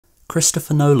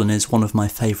Christopher Nolan is one of my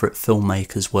favourite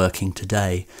filmmakers working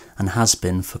today, and has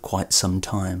been for quite some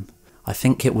time. I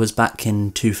think it was back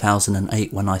in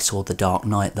 2008 when I saw The Dark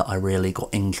Knight that I really got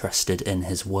interested in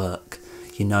his work.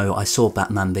 You know, I saw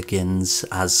Batman Begins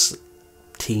as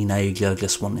a teenager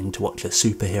just wanting to watch a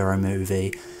superhero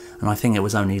movie, and I think it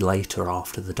was only later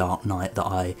after The Dark Knight that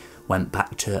I went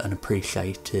back to it and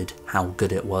appreciated how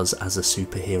good it was as a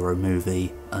superhero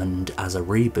movie and as a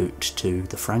reboot to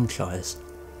the franchise.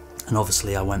 And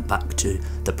obviously I went back to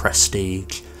The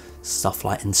Prestige, stuff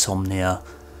like Insomnia,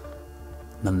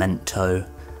 Memento,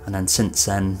 and then since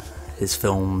then his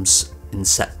films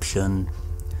Inception,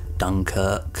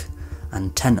 Dunkirk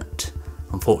and Tenet.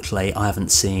 Unfortunately I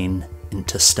haven't seen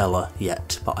Interstellar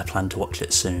yet, but I plan to watch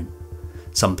it soon.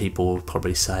 Some people will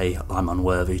probably say I'm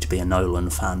unworthy to be a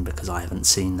Nolan fan because I haven't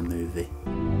seen the movie.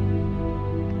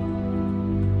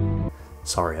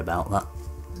 Sorry about that.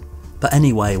 But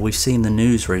anyway, we've seen the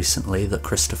news recently that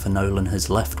Christopher Nolan has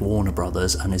left Warner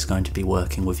Brothers and is going to be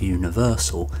working with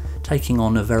Universal, taking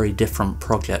on a very different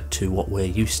project to what we're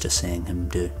used to seeing him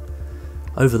do.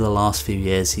 Over the last few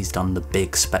years he's done the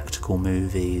big spectacle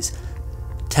movies.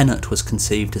 Tenet was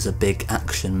conceived as a big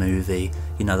action movie,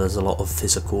 you know, there's a lot of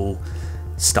physical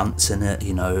stunts in it,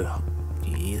 you know.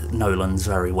 Nolan's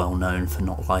very well known for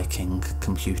not liking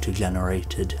computer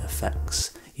generated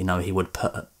effects. You know, he would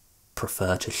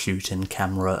prefer to shoot in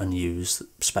camera and use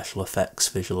special effects,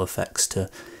 visual effects to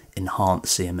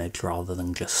enhance the image rather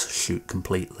than just shoot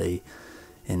completely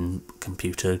in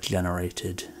computer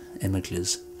generated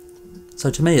images.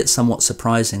 So to me it's somewhat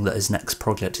surprising that his next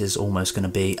project is almost going to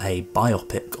be a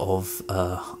biopic of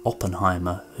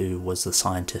Oppenheimer, who was the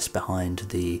scientist behind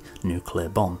the nuclear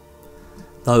bomb.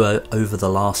 Though over the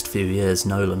last few years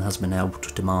Nolan has been able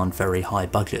to demand very high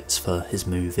budgets for his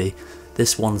movie,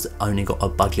 this one's only got a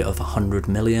budget of 100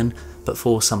 million, but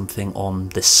for something on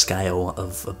this scale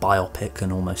of a biopic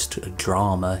and almost a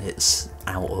drama, it's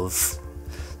out of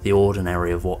the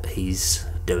ordinary of what he's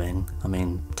doing. I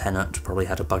mean, Tenet probably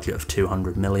had a budget of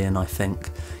 200 million, I think.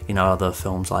 You know, other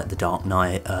films like The Dark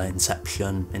Knight,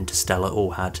 Inception, Interstellar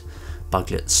all had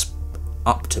budgets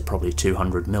up to probably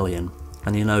 200 million.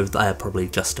 And you know, they're probably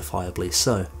justifiably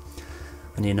so.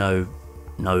 And you know,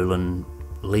 Nolan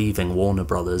leaving Warner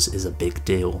Brothers is a big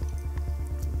deal.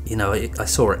 You know, I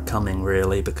saw it coming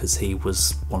really, because he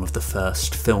was one of the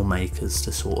first filmmakers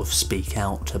to sort of speak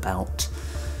out about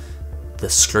the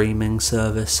streaming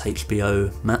service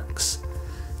HBO Max,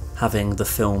 having the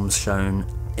films shown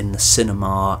in the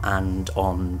cinema and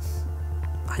on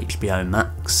HBO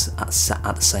Max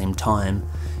at the same time,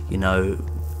 you know,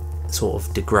 sort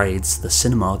of degrades the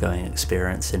cinema going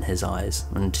experience in his eyes,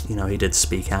 and you know, he did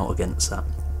speak out against that.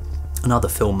 And other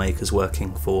filmmakers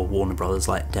working for Warner Brothers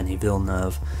like Denis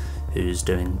Villeneuve, who's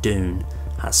doing Dune,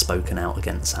 has spoken out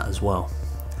against that as well.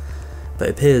 But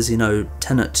it appears, you know,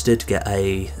 Tenet did get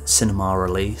a cinema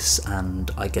release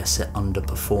and I guess it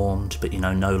underperformed, but you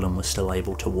know, Nolan was still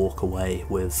able to walk away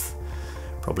with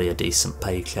probably a decent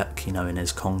paycheck, you know, in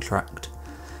his contract.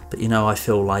 But you know, I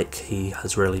feel like he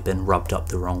has really been rubbed up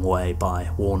the wrong way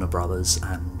by Warner Brothers,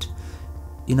 and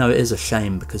you know, it is a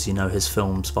shame because, you know, his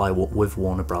films with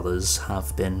Warner Brothers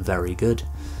have been very good,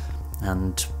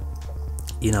 and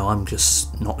you know, I'm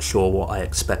just not sure what I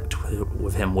expect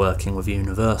with him working with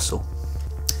Universal.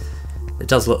 It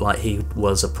does look like he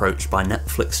was approached by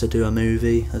Netflix to do a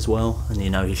movie as well, and you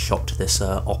know, he shopped this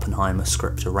Oppenheimer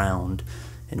script around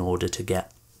in order to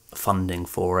get funding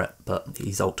for it, but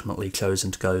he's ultimately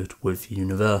chosen to go with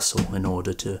Universal in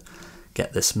order to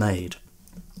get this made.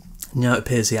 You know, it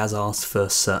appears he has asked for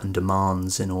certain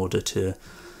demands in order to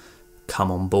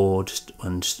come on board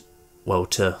and, well,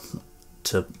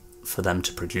 for them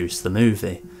to produce the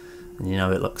movie. And you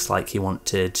know, it looks like he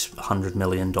wanted a $100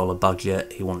 million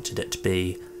budget, he wanted it to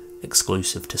be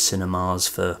exclusive to cinemas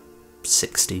for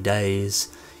 60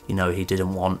 days, you know, he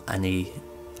didn't want any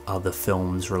other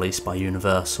films released by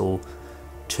Universal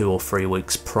 2 or 3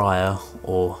 weeks prior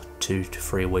or 2 to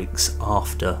 3 weeks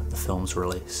after the film's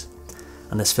release.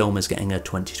 And this film is getting a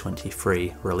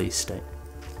 2023 release date.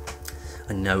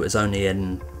 And you know, it was only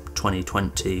in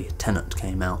 2020 Tenet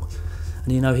came out.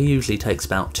 And you know, he usually takes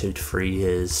about 2 to 3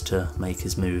 years to make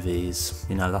his movies,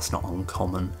 you know, that's not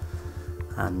uncommon.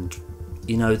 And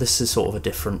you know, this is sort of a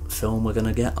different film we're going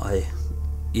to get.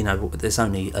 You know, there's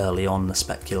only early on the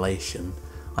speculation.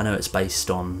 I know it's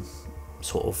based on,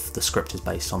 sort of, the script is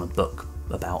based on a book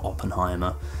about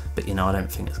Oppenheimer, but you know, I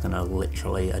don't think it's going to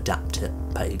literally adapt it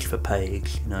page for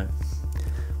page, you know.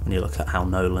 When you look at how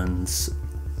Nolan's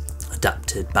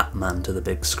adapted Batman to the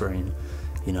big screen,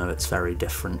 you know, it's very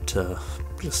different to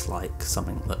just like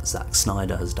something that Zack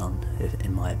Snyder has done,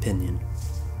 in my opinion.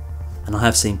 And I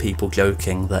have seen people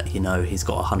joking that, you know, he's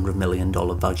got $100 million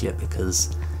budget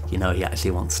because, you know, he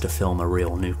actually wants to film a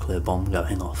real nuclear bomb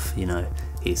going off. You know,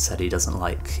 he said he doesn't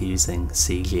like using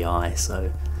CGI,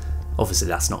 so obviously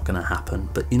that's not going to happen.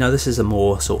 But, you know, this is a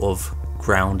more sort of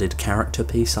grounded character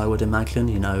piece, I would imagine.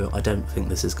 You know, I don't think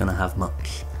this is going to have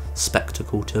much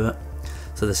spectacle to it.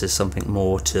 So this is something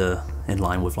more in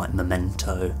line with like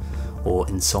Memento or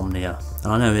Insomnia.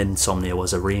 And I know Insomnia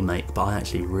was a remake, but I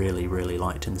actually really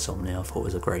liked Insomnia. I thought it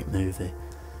was a great movie.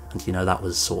 And, you know, that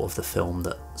was sort of the film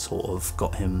that sort of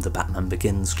got him the Batman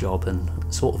Begins job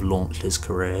and sort of launched his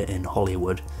career in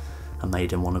Hollywood and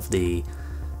made him one of the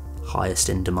highest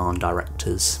in demand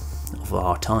directors of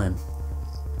our time.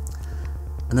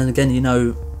 And then again, you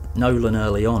know, Nolan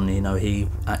early on, you know, he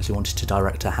actually wanted to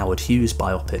direct a Howard Hughes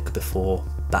biopic before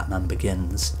Batman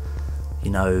Begins.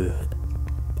 You know,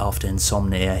 after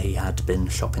Insomnia, he had been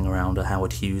shopping around a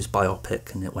Howard Hughes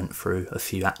biopic, and it went through a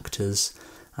few actors,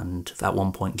 and at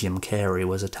one point Jim Carrey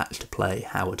was attached to play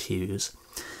Howard Hughes.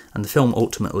 And the film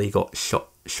ultimately got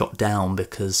shot down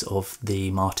because of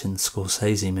the Martin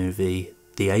Scorsese movie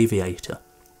The Aviator,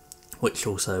 which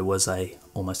also was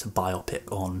almost a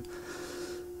biopic on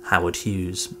Howard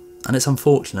Hughes. And it's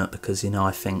unfortunate because, you know,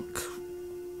 I think,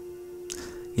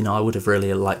 you know, I would have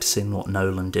really liked to see what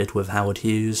Nolan did with Howard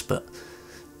Hughes, but,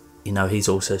 you know, he's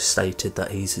also stated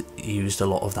that he's used a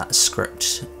lot of that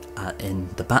script in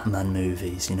the Batman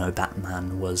movies. You know,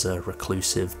 Batman was a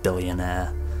reclusive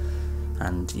billionaire,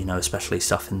 and, you know, especially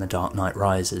stuff in The Dark Knight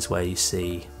Rises where you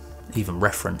see even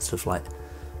reference of like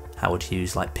Howard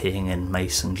Hughes like peeing in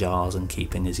mason jars and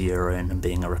keeping his urine and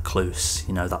being a recluse.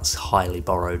 You know, that's highly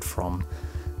borrowed from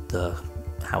the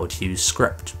Howard Hughes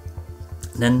script.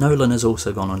 And then Nolan has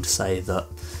also gone on to say that,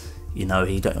 you know,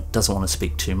 he doesn't want to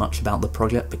speak too much about the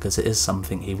project because it is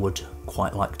something he would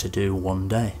quite like to do one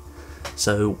day.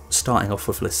 So starting off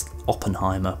with this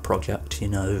Oppenheimer project, you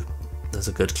know, there's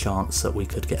a good chance that we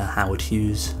could get a Howard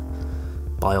Hughes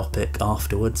biopic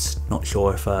afterwards. Not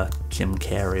sure if Jim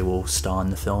Carrey will star in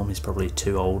the film. He's probably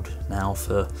too old now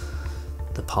for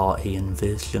the part he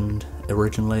envisioned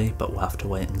originally, but we'll have to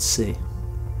wait and see.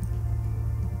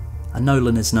 And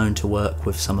Nolan is known to work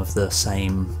with some of the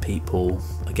same people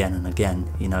again and again.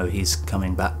 You know, he's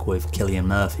coming back with Cillian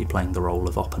Murphy playing the role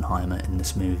of Oppenheimer in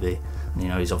this movie. And, you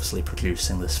know, he's obviously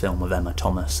producing this film with Emma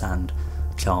Thomas and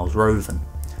Charles Roven.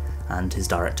 And his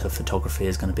director of photography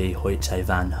is going to be Hoyte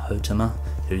van Hoytema,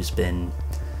 who's been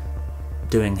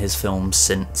doing his films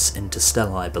since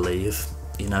Interstellar, I believe.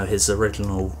 You know, his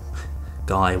original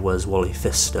guy was Wally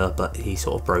Pfister, but he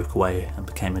sort of broke away and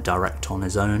became a director on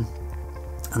his own.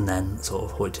 And then sort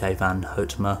of Hoyte van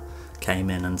Hoytema came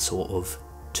in and sort of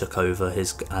took over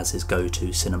as his go-to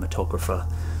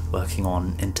cinematographer, working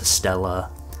on Interstellar.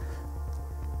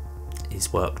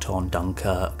 He's worked on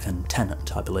Dunkirk and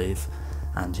Tenet, I believe,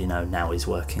 and, you know, now he's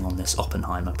working on this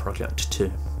Oppenheimer project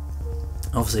too.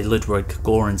 Obviously Ludwig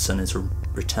Göransson is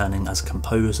returning as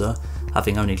composer,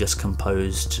 having only just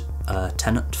composed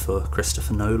Tenet for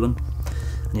Christopher Nolan.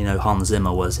 And, you know, Hans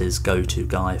Zimmer was his go-to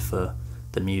guy for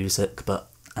the music, but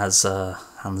as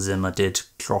Hans Zimmer did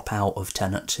drop out of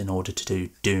Tenet in order to do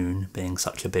Dune, being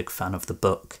such a big fan of the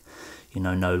book, you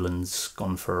know, Nolan's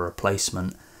gone for a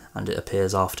replacement, and it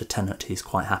appears after Tenet he's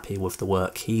quite happy with the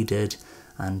work he did,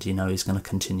 and, you know, he's going to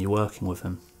continue working with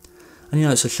him. And, you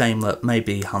know, it's a shame that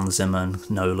maybe Hans Zimmer and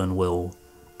Nolan will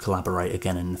collaborate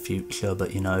again in the future,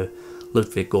 but, you know,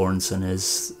 Ludwig Göransson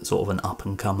is sort of an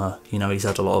up-and-comer. You know, he's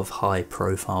had a lot of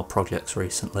high-profile projects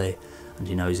recently, and,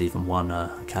 you know, he's even won an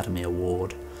Academy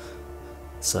Award.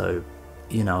 So,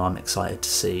 you know, I'm excited to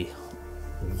see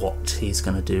what he's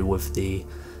going to do with the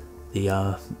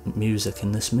music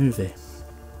in this movie.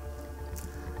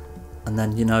 And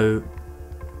then, you know,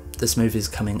 this movie is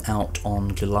coming out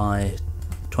on July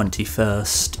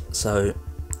 21st, so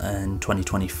in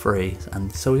 2023,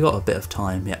 and so we've got a bit of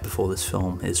time yet before this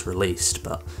film is released,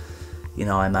 but, you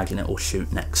know, I imagine it will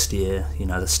shoot next year. You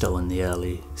know, they're still in the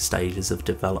early stages of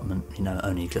development, you know,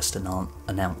 only just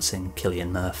announcing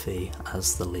Cillian Murphy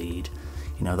as the lead.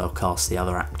 You know, they'll cast the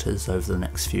other actors over the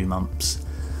next few months,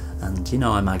 and, you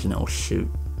know, I imagine it will shoot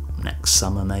next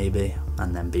summer maybe,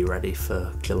 and then be ready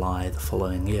for July the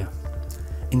following year.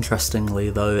 Interestingly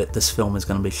though, this film is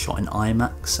going to be shot in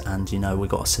IMAX, and, you know, we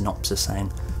got a synopsis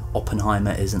saying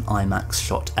Oppenheimer is an IMAX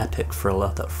shot epic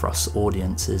thriller that thrusts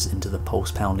audiences into the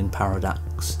pulse-pounding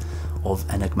paradox of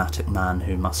enigmatic man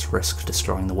who must risk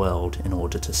destroying the world in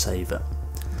order to save it.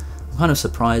 I'm kind of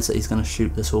surprised that he's going to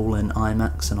shoot this all in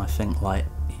IMAX, and I think, like,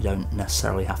 you don't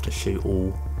necessarily have to shoot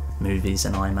all movies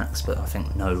in IMAX, but I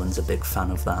think Nolan's a big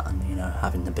fan of that, and, you know,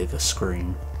 having the bigger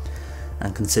screen.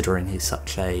 And considering he's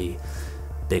such a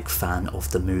big fan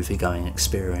of the movie going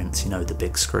experience, you know, the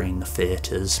big screen, the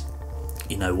theatres.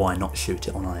 You know, why not shoot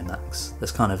it on IMAX?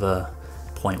 There's kind of a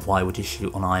point, why would you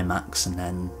shoot on IMAX and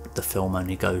then the film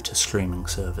only go to streaming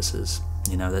services?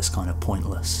 You know, that's kind of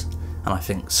pointless, and I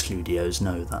think studios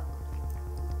know that.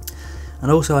 And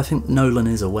also I think Nolan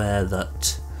is aware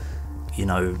that, you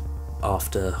know,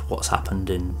 after what's happened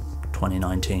in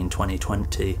 2019,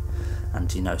 2020,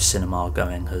 and, you know, cinema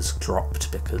going has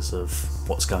dropped because of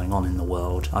what's going on in the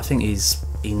world, I think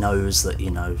he knows that,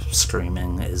 you know,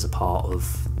 streaming is a part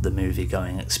of the movie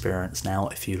going experience now,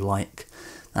 if you like,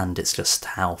 and it's just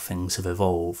how things have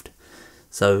evolved.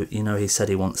 So, you know, he said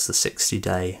he wants the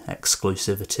 60-day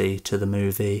exclusivity to the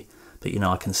movie, but, you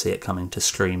know, I can see it coming to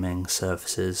streaming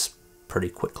services pretty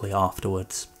quickly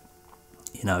afterwards.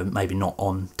 You know, maybe not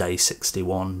on day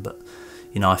 61, but,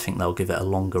 you know, I think they'll give it a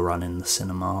longer run in the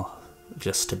cinema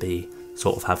just to be,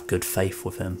 sort of have good faith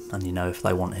with him. And, you know, if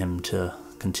they want him to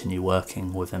continue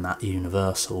working with him at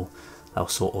Universal, they'll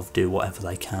sort of do whatever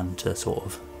they can to sort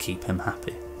of keep him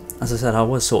happy. As I said, I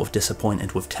was sort of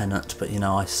disappointed with Tenet, but, you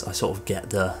know, I sort of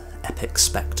get the epic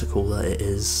spectacle that it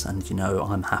is, and, you know,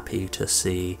 I'm happy to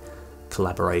see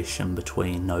collaboration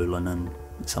between Nolan and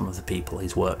some of the people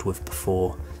he's worked with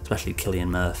before, especially Cillian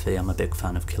Murphy. I'm a big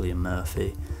fan of Cillian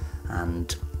Murphy,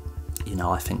 and, you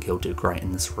know, I think he'll do great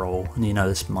in this role. And, you know,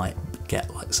 this might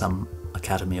get like some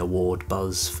Academy Award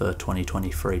buzz for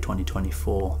 2023,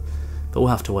 2024, but we'll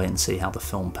have to wait and see how the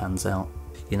film pans out.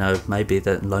 You know, maybe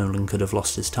that Nolan could have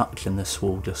lost his touch and this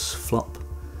will just flop.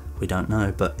 We don't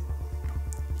know, but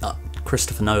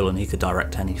Christopher Nolan, he could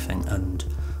direct anything and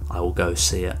I will go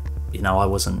see it. You know, I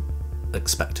wasn't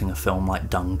expecting a film like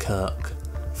Dunkirk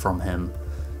from him,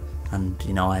 and,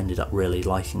 you know, I ended up really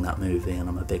liking that movie and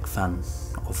I'm a big fan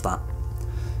of that.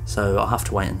 So I'll have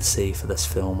to wait and see for this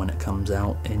film when it comes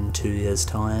out in 2 years'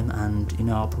 time, and, you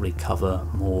know, I'll probably cover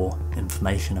more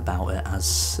information about it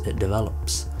as it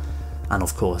develops. And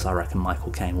of course, I reckon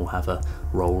Michael Caine will have a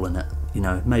role in it. You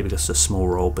know, maybe just a small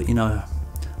role, but, you know,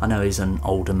 I know he's an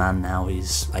older man now,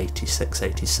 he's 86,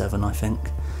 87, I think.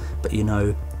 But, you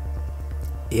know,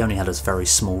 he only had a very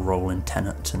small role in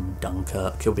Tenet and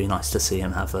Dunkirk. It'll be nice to see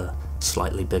him have a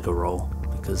slightly bigger role,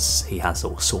 because he has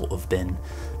all sort of been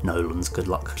Nolan's good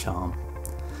luck charm.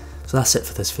 So that's it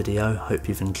for this video. Hope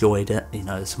you've enjoyed it. You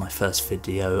know, this is my first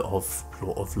video of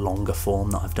sort of longer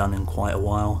form that I've done in quite a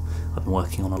while. I've been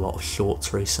working on a lot of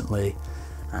shorts recently,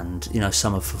 and, you know,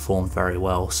 some have performed very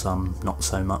well, some not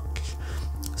so much.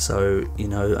 So, you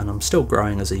know, and I'm still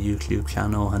growing as a YouTube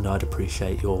channel, and I'd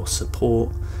appreciate your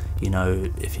support. You know,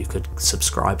 if you could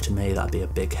subscribe to me, that'd be a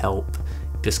big help.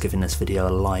 Just giving this video a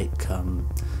like,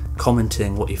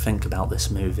 commenting what you think about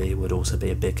this movie would also be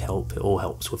a big help. It all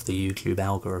helps with the YouTube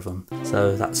algorithm.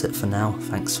 So that's it for now.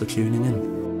 Thanks for tuning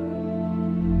in.